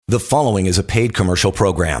The following is a paid commercial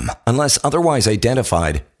program. Unless otherwise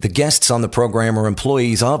identified, the guests on the program are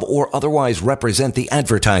employees of or otherwise represent the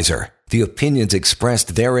advertiser. The opinions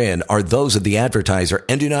expressed therein are those of the advertiser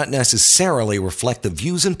and do not necessarily reflect the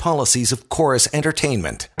views and policies of Chorus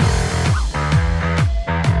Entertainment.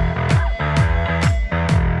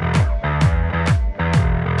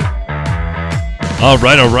 All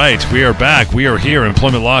right. We are back. We are here.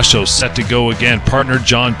 Employment Law Show set to go again. Partner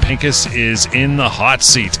John Pinkus is in the hot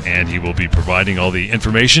seat, and he will be providing all the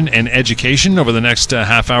information and education over the next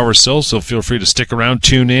half hour or so. So feel free to stick around,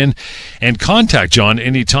 tune in, and contact John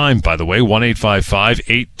anytime. By the way,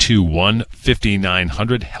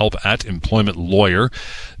 1-855-821-5900,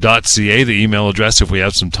 help@employmentlawyer.ca. The email address, if we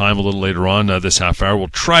have some time a little later on this half hour, we'll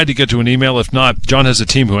try to get to an email. If not, John has a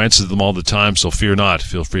team who answers them all the time, so fear not.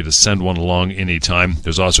 Feel free to send one along anytime.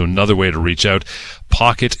 There's also another way to reach out,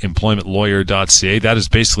 pocketemploymentlawyer.ca. That is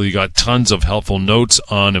basically, you got tons of helpful notes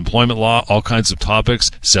on employment law, all kinds of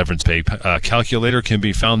topics. Severance pay calculator can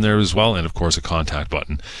be found there as well, and of course a contact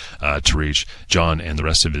button to reach John and the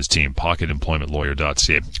rest of his team,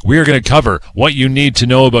 pocketemploymentlawyer.ca. We are going to cover what you need to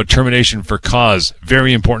know about termination for cause.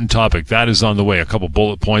 Very important topic. That is on the way. A couple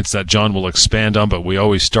bullet points that John will expand on, but we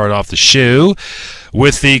always start off the show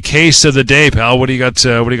with the case of the day. Pal, what do you got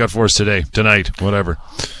for us tonight, whatever?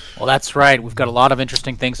 Well, that's right. We've got a lot of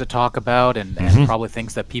interesting things to talk about and probably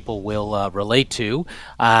things that people will relate to.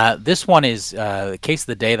 This one is the case of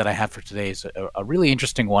the day that I have for today is a really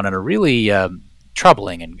interesting one and a really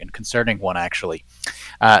troubling and concerning one, actually.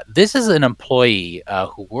 This is an employee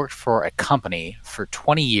who worked for a company for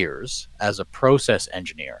 20 years as a process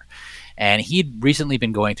engineer. And he'd recently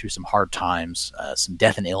been going through some hard times, some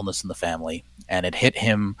death and illness in the family, and it hit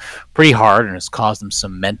him pretty hard and has caused him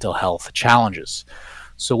some mental health challenges.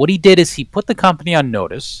 So what he did is he put the company on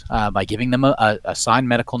notice by giving them a signed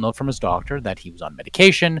medical note from his doctor that he was on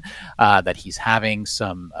medication, that he's having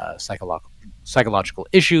some psychological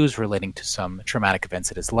issues relating to some traumatic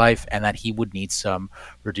events in his life, and that he would need some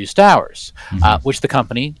reduced hours, which the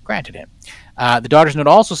company granted him. The doctor's note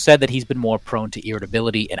also said that he's been more prone to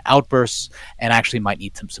irritability and outbursts and actually might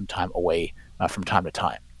need some time away from time to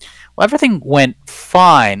time. Well, everything went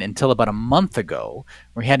fine until about a month ago,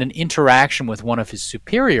 where he had an interaction with one of his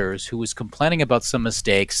superiors who was complaining about some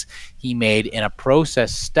mistakes he made in a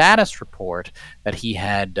process status report that he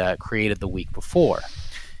had created the week before.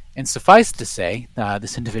 And suffice to say,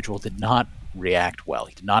 this individual did not react well.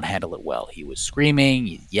 He did not handle it well. He was screaming,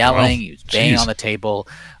 he was yelling, he was banging on the table,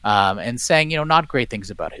 and saying, not great things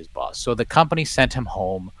about his boss. So the company sent him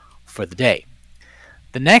home for the day.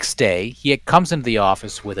 The next day, he comes into the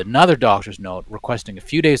office with another doctor's note requesting a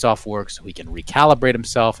few days off work so he can recalibrate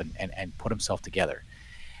himself and put himself together.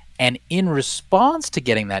 And in response to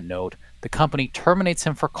getting that note, the company terminates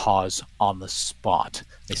him for cause on the spot.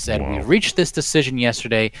 They said, "We reached this decision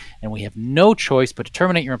yesterday, and we have no choice but to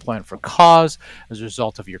terminate your employment for cause as a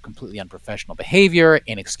result of your completely unprofessional behavior,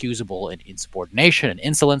 inexcusable insubordination and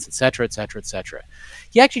insolence, etc., etc., etc."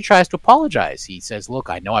 He actually tries to apologize. He says,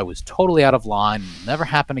 "Look, I know I was totally out of line. It'll never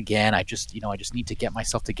happen again. I just need to get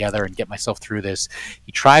myself together and get myself through this."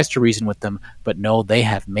 He tries to reason with them, but no, they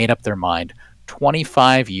have made up their mind.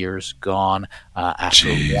 25 years gone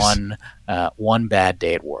after one bad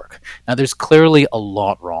day at work. Now, there's clearly a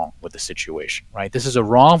lot wrong with the situation, right? This is a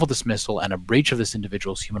wrongful dismissal and a breach of this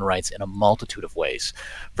individual's human rights in a multitude of ways.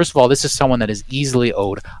 First of all, this is someone that is easily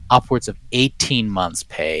owed upwards of 18 months'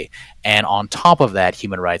 pay, and on top of that,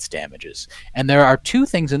 human rights damages. And there are two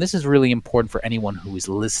things, and this is really important for anyone who is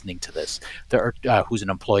listening to this, who's an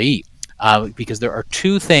employee. Because there are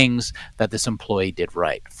two things that this employee did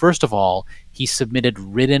right. First of all, he submitted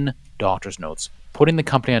written doctor's notes, putting the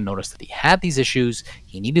company on notice that he had these issues,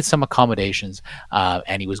 he needed some accommodations,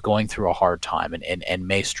 and he was going through a hard time and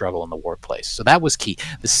may struggle in the workplace. So that was key.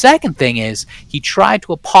 The second thing is he tried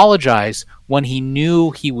to apologize when he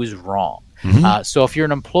knew he was wrong. So if you're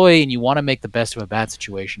an employee and you want to make the best of a bad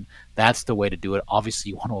situation, that's the way to do it. Obviously,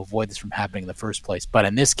 you want to avoid this from happening in the first place. But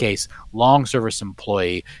in this case, long service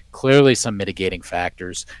employee, clearly some mitigating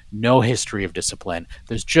factors, no history of discipline.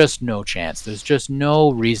 There's just no chance. There's just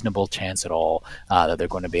no reasonable chance at all that they're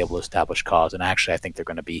going to be able to establish cause. And actually, I think they're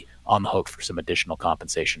going to be on the hook for some additional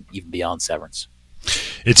compensation, even beyond severance.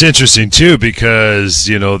 It's interesting too because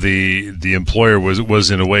the employer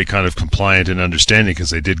was in a way kind of compliant and understanding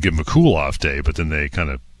because they did give him a cool off day, but then they kind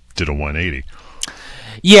of did a 180.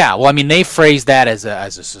 Yeah, well, I mean, they phrased that as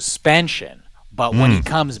a suspension, but when he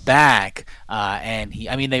comes back and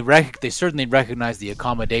they certainly recognize the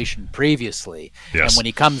accommodation previously, and when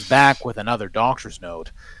he comes back with another doctor's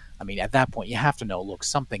note, I mean, at that point, you have to know, look,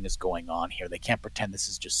 something is going on here. They can't pretend this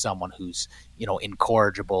is just someone who's,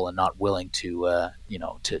 incorrigible and not willing to,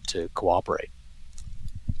 to cooperate.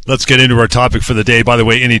 Let's get into our topic for the day. By the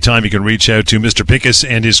way, anytime you can reach out to Mr. Pinkus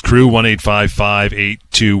and his crew,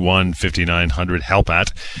 1-855-821-5900, help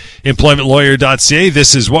at employmentlawyer.ca.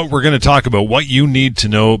 This is what we're going to talk about, what you need to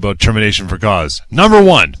know about termination for cause. Number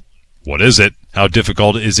one, what is it? How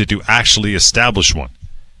difficult is it to actually establish one?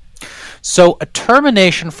 So a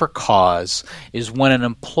termination for cause is when an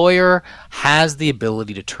employer has the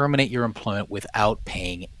ability to terminate your employment without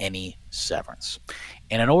paying any severance.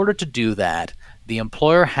 And in order to do that, the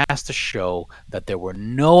employer has to show that there were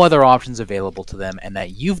no other options available to them and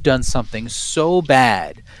that you've done something so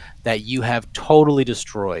bad that you have totally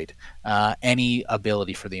destroyed any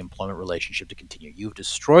ability for the employment relationship to continue. You've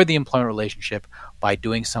destroyed the employment relationship by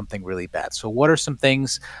doing something really bad. So what are some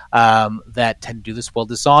things that tend to do this? Well,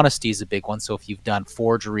 dishonesty is a big one. So if you've done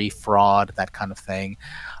forgery, fraud, that kind of thing,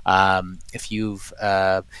 if you've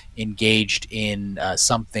engaged in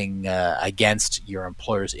something against your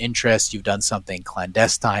employer's interests, you've done something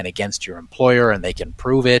clandestine against your employer and they can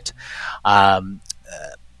prove it.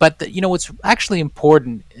 But what's actually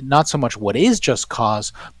important, not so much what is just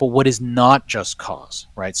cause, but what is not just cause,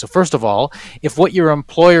 right? So first of all, if what your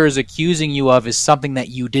employer is accusing you of is something that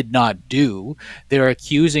you did not do, they're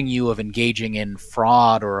accusing you of engaging in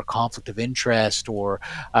fraud or a conflict of interest or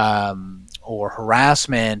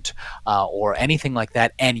harassment or anything like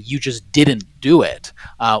that, and you just didn't do it,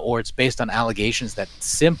 or it's based on allegations that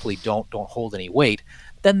simply don't hold any weight,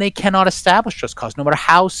 then they cannot establish just cause, no matter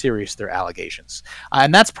how serious their allegations.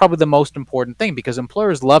 And that's probably the most important thing, because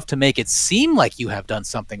employers love to make it seem like you have done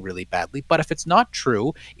something really badly, but if it's not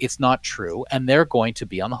true, it's not true, and they're going to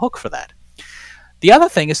be on the hook for that. The other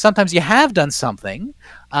thing is sometimes you have done something,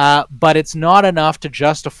 but it's not enough to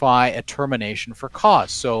justify a termination for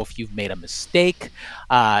cause. So if you've made a mistake,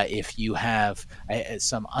 if you have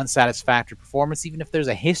some unsatisfactory performance, even if there's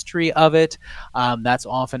a history of it, that's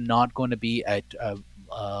often not going to be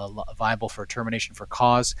viable for termination for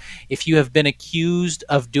cause. If you have been accused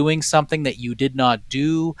of doing something that you did not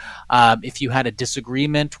do, if you had a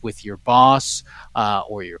disagreement with your boss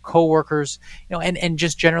or your coworkers, and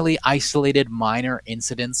just generally isolated minor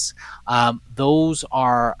incidents, those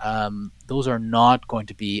are not going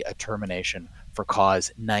to be a termination for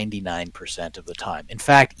cause 99% of the time. In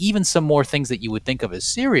fact, even some more things that you would think of as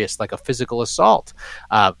serious, like a physical assault,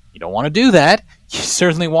 you don't want to do that. You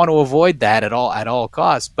certainly want to avoid that at all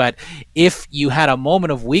costs. But if you had a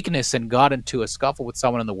moment of weakness and got into a scuffle with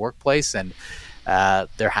someone in the workplace, and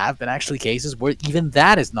there have been actually cases where even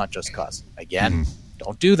that is not just cause. Again,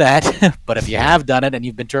 don't do that. But if you have done it and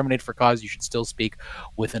you've been terminated for cause, you should still speak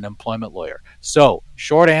with an employment lawyer. So,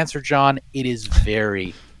 short answer, John, it is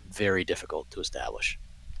very, very difficult to establish.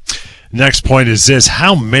 Next point is this: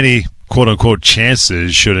 how many quote-unquote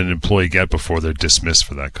chances should an employee get before they're dismissed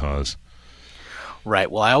for that cause?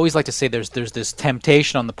 Right. Well, I always like to say there's this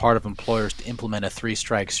temptation on the part of employers to implement a 3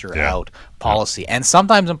 strikes you're out policy. And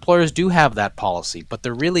sometimes employers do have that policy, but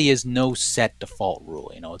there really is no set default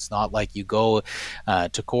rule. It's not like you go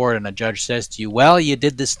to court and a judge says to you, well, you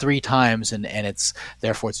did this 3 times and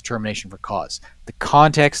therefore it's termination for cause. The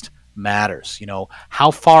context matters.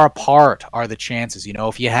 How far apart are the chances?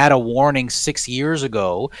 If you had a warning 6 years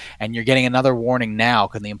ago and you're getting another warning now,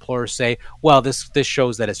 can the employer say, well, this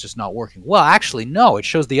shows that it's just not working? Well, actually, no, it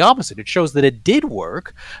shows the opposite. It shows that it did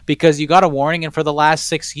work because you got a warning, and for the last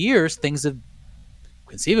 6 years, things have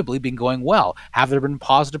conceivably been going well. Have there been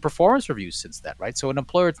positive performance reviews since then, right? So an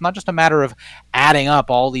employer, it's not just a matter of adding up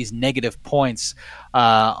all these negative points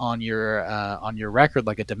on your record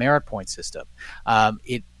like a demerit point system.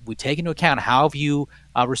 We take into account how have you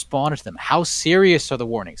responded to them, how serious are the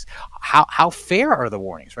warnings, how fair are the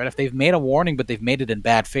warnings, right? If they've made a warning but they've made it in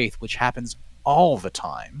bad faith, which happens all the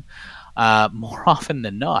time, more often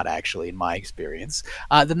than not, actually, in my experience,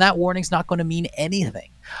 then that warning's not going to mean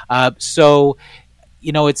anything. So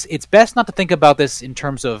it's best not to think about this in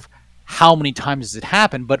terms of how many times has it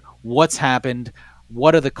happened, but what's happened,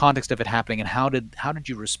 what are the context of it happening, and how did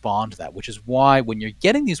you respond to that? Which is why when you're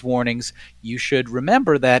getting these warnings, you should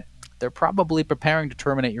remember that they're probably preparing to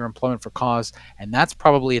terminate your employment for cause, and that's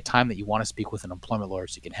probably a time that you want to speak with an employment lawyer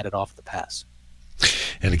so you can head it off at the pass.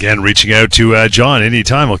 And again, reaching out to John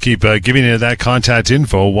anytime. I'll keep giving you that contact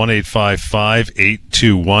info,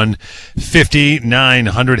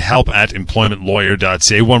 1-855-821-5900, help at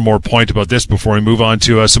employmentlawyer.ca. One more point about this before we move on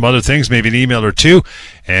to some other things, maybe an email or two,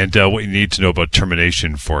 and what you need to know about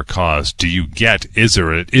termination for cause. Is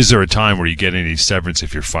there a time where you get any severance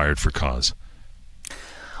if you're fired for cause?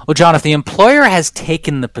 Well, John, if the employer has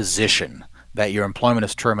taken the position that your employment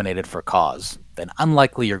is terminated for cause, then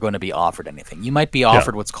unlikely you're going to be offered anything. You might be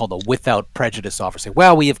offered what's called a without prejudice offer. Say,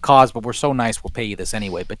 well, we have cause, but we're so nice, we'll pay you this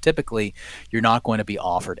anyway. But typically, you're not going to be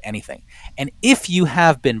offered anything. And if you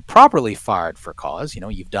have been properly fired for cause,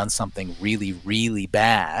 you've done something really, really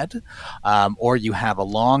bad, or you have a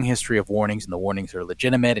long history of warnings and the warnings are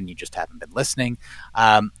legitimate and you just haven't been listening,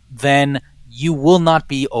 then you will not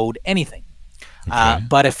be owed anything. Okay.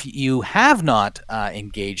 But if you have not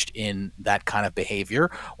engaged in that kind of behavior,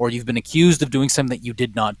 or you've been accused of doing something that you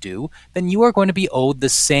did not do, then you are going to be owed the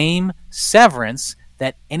same severance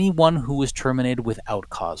that anyone who was terminated without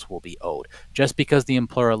cause will be owed. Just because the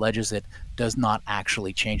employer alleges it does not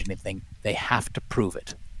actually change anything. They have to prove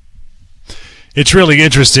it. It's really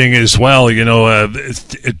interesting as well,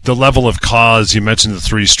 the level of cause. You mentioned the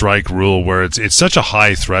 3-strike rule, where it's such a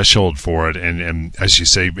high threshold for it. And as you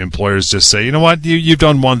say, employers just say, you know what, you've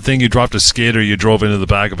done one thing, you dropped a skid or you drove into the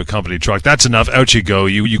back of a company truck. That's enough. Out you go.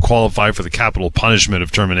 You qualify for the capital punishment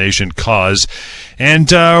of termination cause. And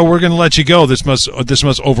we're going to let you go. This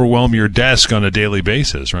must overwhelm your desk on a daily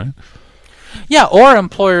basis, right? Yeah, or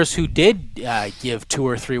employers who did give 2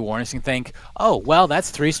 or 3 warnings and think, oh, well,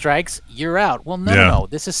 that's 3 strikes, you're out. Well, no.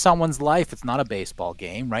 This is someone's life. It's not a baseball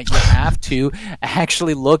game, right? You have to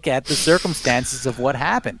actually look at the circumstances of what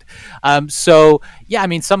happened. Some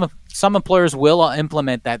employers will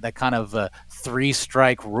implement that kind of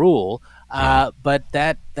 3-strike rule, but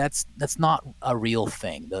that's not a real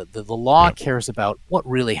thing. The law cares about what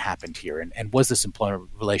really happened here, and was this employment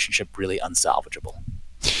relationship really unsalvageable?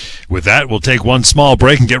 With that, we'll take one small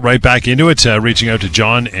break and get right back into it, reaching out to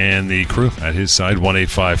John and the crew at his side,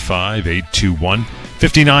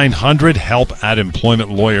 1-855-821-5900,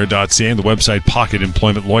 help@employmentlawyer.ca, and the website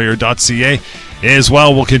pocketemploymentlawyer.ca as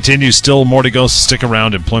well. We'll continue. Still more to go. Stick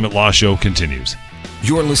around. Employment Law Show continues.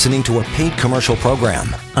 You're listening to a paid commercial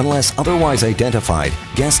program. Unless otherwise identified,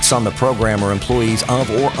 guests on the program are employees of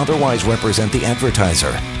or otherwise represent the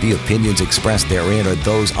advertiser. The opinions expressed therein are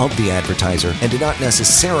those of the advertiser and do not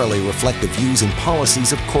necessarily reflect the views and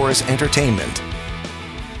policies of Chorus Entertainment.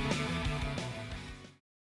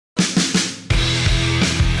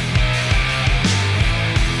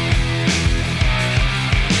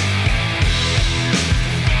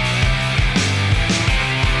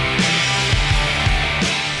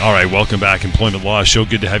 All right, welcome back, Employment Law Show.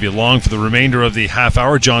 Good to have you along for the remainder of the half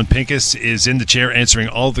hour. John Pinkus is in the chair answering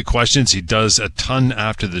all the questions. He does a ton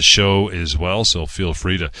after the show as well, so feel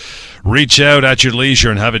free to reach out at your leisure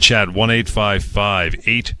and have a chat.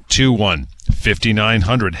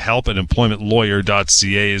 1-855-821-5900,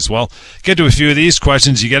 help@employmentlawyer.ca as well. Get to a few of these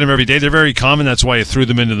questions. You get them every day. They're very common. That's why you threw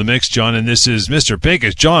them into the mix, John. And this is Mr.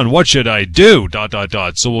 Pinkus. John, what should I do? ...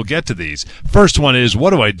 So we'll get to these. First one is, what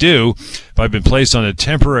do I do if I've been placed on a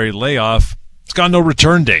temporary layoff? It's got no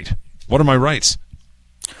return date. What are my rights?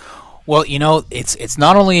 Well, it's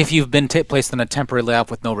not only if you've been placed on a temporary layoff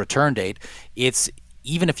with no return date, it's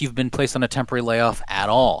even if you've been placed on a temporary layoff at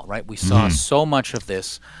all, right? We saw so much of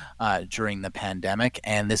this during the pandemic,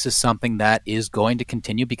 and this is something that is going to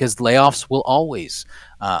continue because layoffs will always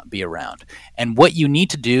be around. And what you need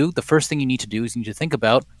to do, the first thing you need to do is you need to think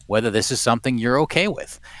about whether this is something you're okay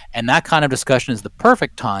with. And that kind of discussion is the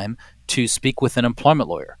perfect time to speak with an employment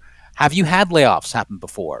lawyer. Have you had layoffs happen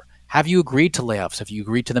before? Have you agreed to layoffs? Have you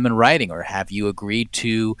agreed to them in writing, or have you agreed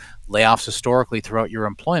to layoffs historically throughout your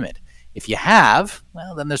employment? If you have,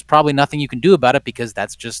 well, then there's probably nothing you can do about it because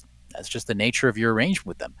that's just the nature of your arrangement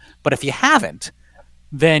with them. But if you haven't,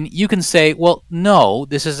 then you can say, well, no,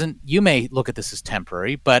 this isn't, you may look at this as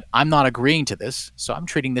temporary, but I'm not agreeing to this, so I'm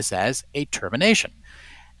treating this as a termination.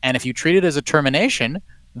 And if you treat it as a termination,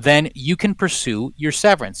 then you can pursue your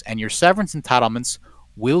severance, and your severance entitlements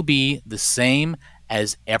will be the same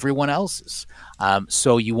as everyone else's.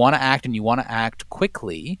 So you want to act, and you want to act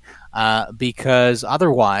quickly, because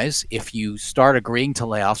otherwise, if you start agreeing to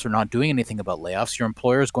layoffs or not doing anything about layoffs, your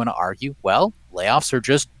employer is going to argue, well, layoffs are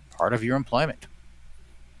just part of your employment.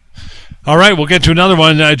 All right, we'll get to another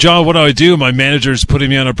one. John, what do I do? My manager's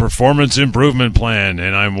putting me on a performance improvement plan,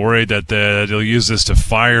 and I'm worried that they'll use this to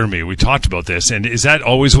fire me. We talked about this, and is that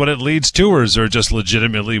always what it leads to, or is there just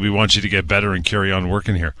legitimately we want you to get better and carry on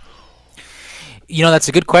working here? That's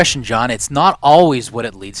a good question, John. It's not always what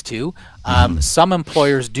it leads to. Some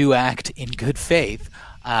employers do act in good faith,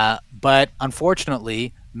 but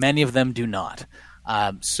unfortunately, many of them do not.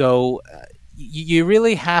 So you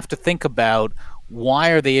really have to think about, why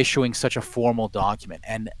are they issuing such a formal document?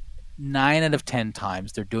 And 9 out of 10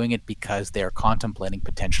 times, they're doing it because they're contemplating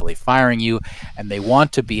potentially firing you, and they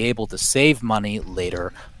want to be able to save money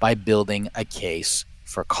later by building a case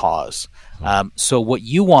for cause. So what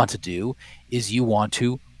you want to do is you want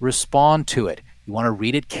to respond to it. You want to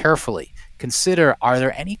read it carefully. Consider, are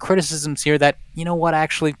there any criticisms here that, you know what,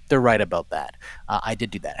 actually, they're right about that. I did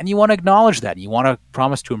do that. And you want to acknowledge that. You want to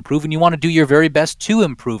promise to improve, and you want to do your very best to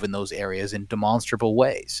improve in those areas in demonstrable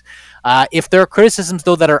ways. If there are criticisms,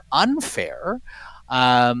 though, that are unfair,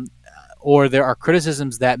 or there are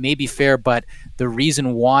criticisms that may be fair, but the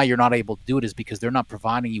reason why you're not able to do it is because they're not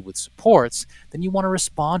providing you with supports, then you want to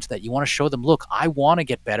respond to that. You want to show them, look, I want to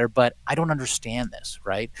get better, but I don't understand this,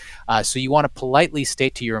 right? So you want to politely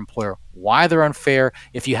state to your employer why they're unfair.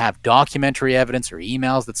 If you have documentary evidence or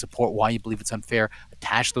emails that support why you believe it's unfair,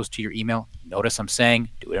 attach those to your email. Notice I'm saying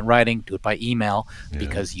do it in writing, do it by email,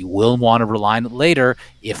 because you will want to rely on it later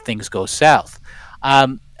if things go south.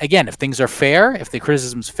 Again, if things are fair, if the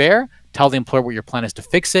criticism's fair, tell the employer what your plan is to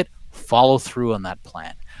fix it. Follow through on that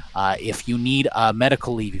plan. If you need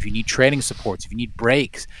medical leave, if you need training supports, if you need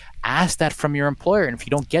breaks, ask that from your employer. And if you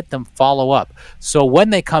don't get them, follow up. So when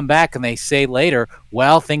they come back and they say later,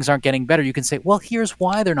 well, things aren't getting better, you can say, well, here's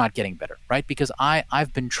why they're not getting better, right? Because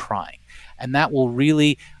I've been trying. And that will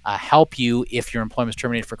really help you if your employment is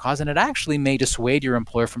terminated for cause. And it actually may dissuade your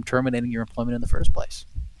employer from terminating your employment in the first place.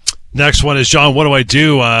 Next one is, John, what do I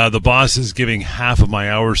do? The boss is giving half of my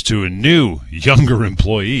hours to a new, younger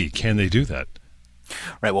employee. Can they do that?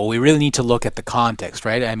 Right. Well, we really need to look at the context,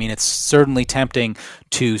 right? I mean, it's certainly tempting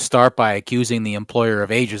to start by accusing the employer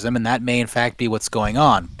of ageism, and that may in fact be what's going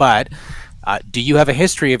on. But do you have a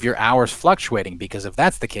history of your hours fluctuating? Because if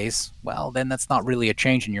that's the case, well, then that's not really a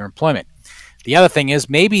change in your employment. The other thing is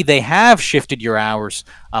maybe they have shifted your hours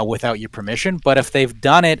without your permission, but if they've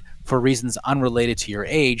done it for reasons unrelated to your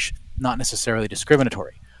age, not necessarily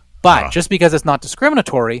discriminatory. But just because it's not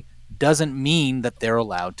discriminatory doesn't mean that they're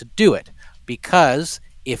allowed to do it. Because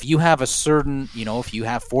if you have a certain, if you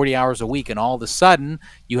have 40 hours a week and all of a sudden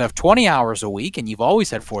you have 20 hours a week and you've always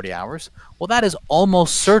had 40 hours, well, that is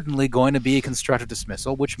almost certainly going to be a constructive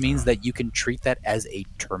dismissal, which means that you can treat that as a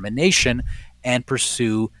termination and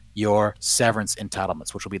pursue your severance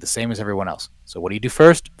entitlements, which will be the same as everyone else. So what do you do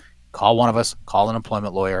first? Call one of us, call an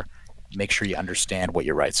employment lawyer, make sure you understand what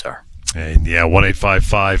your rights are. And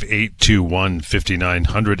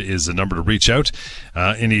 1-855-821-5900 is the number to reach out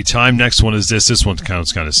anytime. Next one is this. This one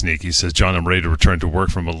sounds kind of sneaky. He says, John, I'm ready to return to work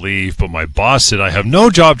from a leave, but my boss said I have no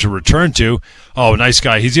job to return to. Oh, nice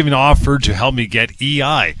guy. He's even offered to help me get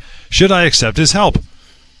EI. Should I accept his help?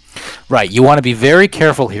 Right. You want to be very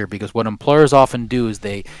careful here because what employers often do is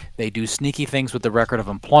they do sneaky things with the record of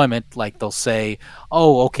employment. Like they'll say,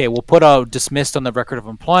 oh, okay, we'll put a dismissed on the record of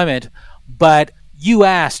employment, but you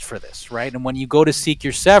asked for this, right? And when you go to seek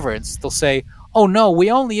your severance, they'll say, oh, no,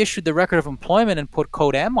 we only issued the record of employment and put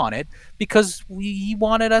code M on it because he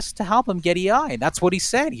wanted us to help him get EI. And that's what he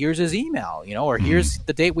said. Here's his email, or here's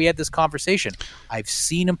the date we had this conversation. I've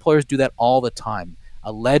seen employers do that all the time,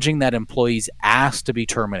 alleging that employees asked to be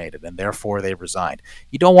terminated and therefore they resigned.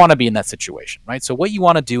 You don't want to be in that situation, right? So what you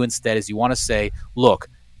want to do instead is you want to say, look,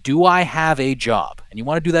 do I have a job? And you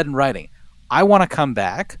want to do that in writing. I want to come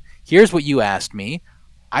back. Here's what you asked me.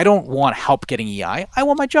 I don't want help getting EI. I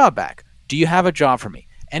want my job back. Do you have a job for me?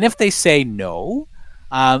 And if they say no,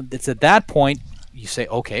 it's at that point you say,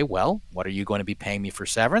 okay, well, what are you going to be paying me for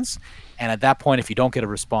severance? And at that point, if you don't get a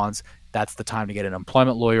response, that's the time to get an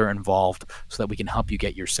employment lawyer involved so that we can help you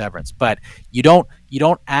get your severance. But you don't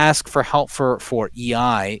ask for help for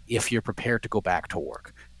EI if you're prepared to go back to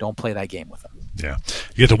work. Don't play that game with them. Yeah.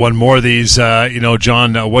 You get to one more of these,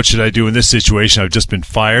 John, what should I do in this situation? I've just been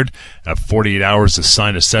fired. I have 48 hours to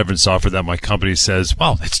sign a severance offer that my company says,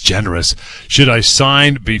 well, it's generous. Should I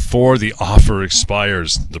sign before the offer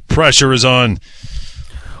expires? The pressure is on.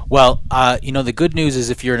 Well, the good news is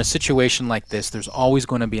if you're in a situation like this, there's always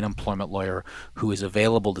going to be an employment lawyer who is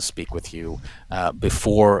available to speak with you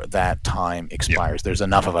before that time expires. Yep. There's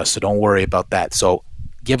enough of us, so don't worry about that. So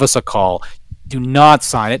give us a call. Do not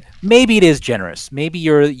sign it. Maybe it is generous. Maybe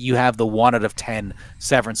you have the 1 out of 10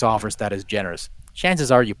 severance offers that is generous. Chances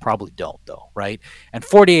are you probably don't, though, right? And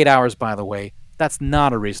 48 hours, by the way, that's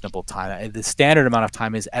not a reasonable time. The standard amount of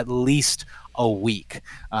time is at least a week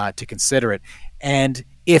to consider it. And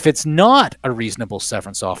if it's not a reasonable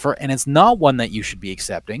severance offer and it's not one that you should be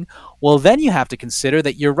accepting, well, then you have to consider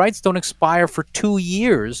that your rights don't expire for 2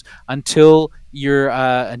 years until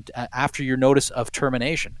after your notice of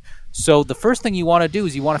termination. So the first thing you want to do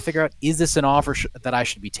is you want to figure out, is this an offer that I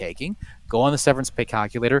should be taking? Go on the severance pay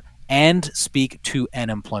calculator and speak to an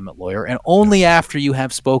employment lawyer. And only after you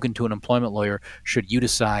have spoken to an employment lawyer should you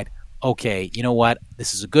decide, okay, you know what?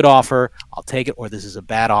 This is a good offer. I'll take it. Or this is a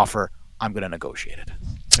bad offer. I'm going to negotiate it.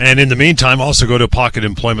 And in the meantime, also go to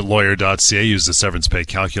pocketemploymentlawyer.ca, use the severance pay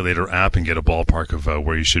calculator app, and get a ballpark of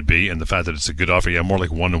where you should be. And the fact that it's a good offer, more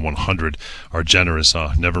like 1 in 100 are generous,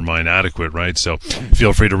 never mind adequate, right? So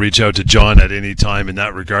feel free to reach out to John at any time in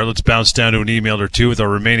that regard. Let's bounce down to an email or two with our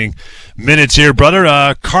remaining minutes here,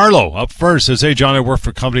 brother. Carlo up first says, hey, John, I work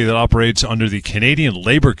for a company that operates under the Canadian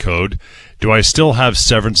Labour Code. Do I still have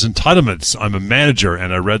severance entitlements? I'm a manager,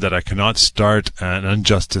 and I read that I cannot start an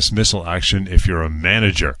unjust dismissal action if you're a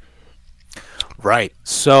manager. Right.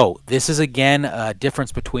 So this is, again, a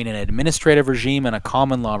difference between an administrative regime and a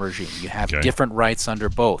common law regime. You have different rights under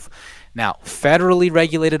both. Now, federally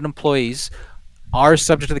regulated employees are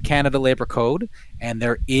subject to the Canada Labour Code, and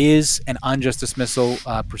there is an unjust dismissal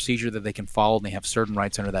procedure that they can follow, and they have certain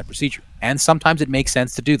rights under that procedure. And sometimes it makes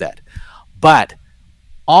sense to do that. But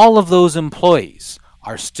all of those employees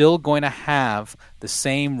are still going to have the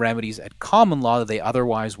same remedies at common law that they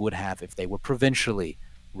otherwise would have if they were provincially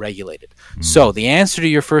regulated. So the answer to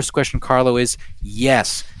your first question, Carlo, is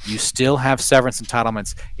yes, you still have severance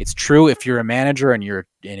entitlements. It's true if you're a manager and you're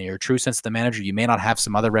in your true sense of the manager, you may not have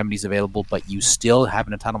some other remedies available, but you still have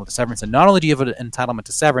an entitlement to severance. And not only do you have an entitlement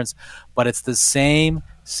to severance, but it's the same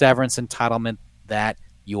severance entitlement that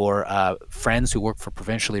your friends who work for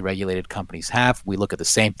provincially regulated companies have. We look at the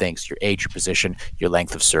same things: your age, your position, your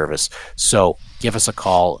length of service. So give us a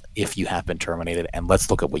call if you have been terminated, and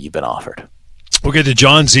let's look at what you've been offered. We'll get to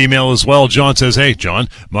John's email as well. John says, hey, John,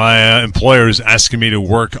 my employer is asking me to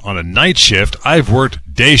work on a night shift. I've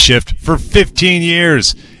worked day shift for 15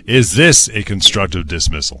 years. Is this a constructive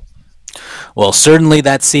dismissal? Well, certainly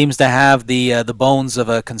that seems to have the bones of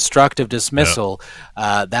a constructive dismissal.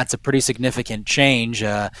 Yeah. That's a pretty significant change,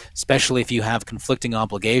 especially if you have conflicting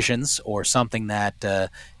obligations or something that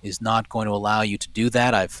is not going to allow you to do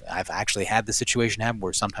that. I've actually had the situation happen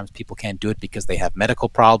where sometimes people can't do it because they have medical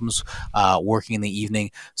problems working in the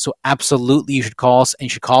evening. So absolutely you should call us, and you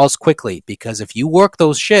should call us quickly, because if you work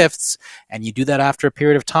those shifts and you do that after a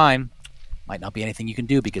period of time, might not be anything you can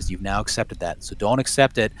do because you've now accepted that. So don't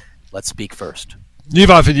accept it. Let's speak first. You've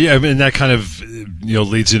often, and that kind of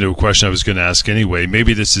leads into a question I was going to ask anyway.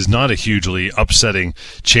 Maybe this is not a hugely upsetting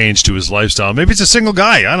change to his lifestyle. Maybe it's a single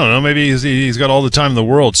guy. I don't know. Maybe he's got all the time in the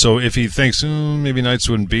world. So if he thinks maybe nights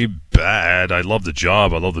wouldn't be bad, I love the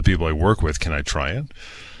job, I love the people I work with, can I try it?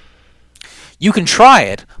 You can try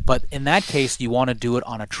it, but in that case, you want to do it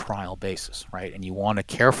on a trial basis, right? And you want to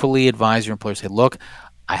carefully advise your employer, say, look,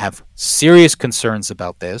 I have serious concerns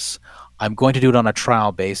about this. I'm going to do it on a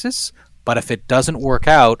trial basis, but if it doesn't work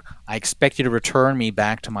out, I expect you to return me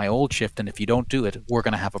back to my old shift, and if you don't do it, we're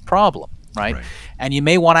going to have a problem, right? And you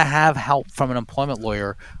may want to have help from an employment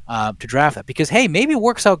lawyer to draft that, because, hey, maybe it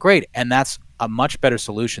works out great, and that's a much better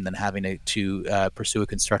solution than having to pursue a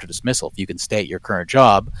constructive dismissal if you can stay at your current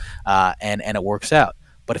job and it works out.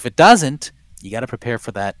 But if it doesn't, you got to prepare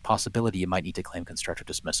for that possibility. You might need to claim constructive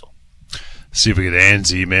dismissal. See if we get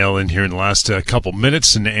Ann's email in here in the last couple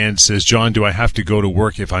minutes. And Ann says, John, do I have to go to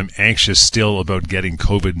work if I'm anxious still about getting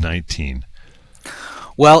COVID-19?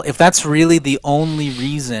 Well, if that's really the only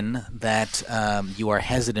reason that you are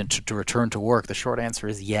hesitant to return to work, the short answer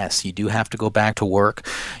is yes, you do have to go back to work.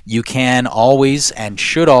 You can always and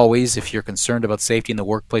should always, if you're concerned about safety in the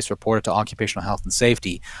workplace, report it to Occupational Health and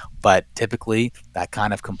Safety. But typically, that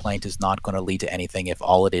kind of complaint is not going to lead to anything if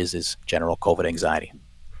all it is general COVID anxiety.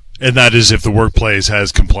 And that is if the workplace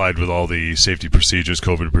has complied with all the safety procedures,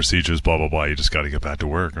 COVID procedures, blah, blah, blah. You just got to get back to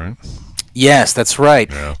work, right? Yes, that's right.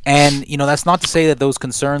 Yeah. And, that's not to say that those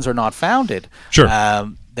concerns are not founded. Sure.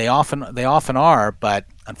 They often are, but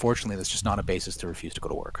unfortunately, that's just not a basis to refuse to go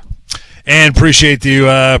to work. And appreciate you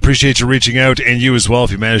reaching out, and you as well.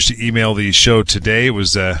 If you managed to email the show today, it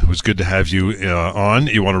was good to have you on.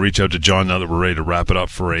 You want to reach out to John now that we're ready to wrap it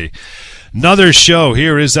up for another show.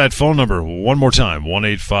 Here is that phone number one more time: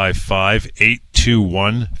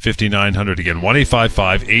 1-855-821-5900. Again,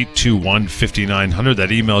 1-855-821-5900.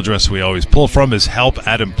 That email address we always pull from is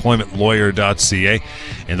help@employmentlawyer.ca,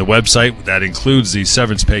 and the website that includes the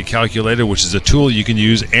severance pay calculator, which is a tool you can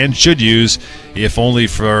use and should use, if only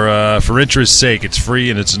for interest's sake. It's free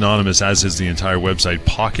and it's anonymous, as is the entire website,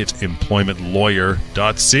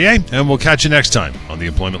 pocketemploymentlawyer.ca. And we'll catch you next time on the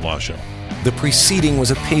Employment Law Show. The preceding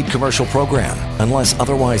was a paid commercial program. Unless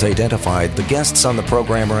otherwise identified, the guests on the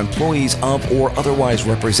program are employees of or otherwise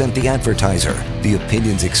represent the advertiser. The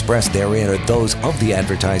opinions expressed therein are those of the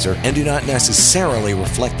advertiser and do not necessarily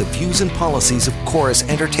reflect the views and policies of Chorus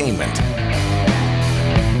Entertainment.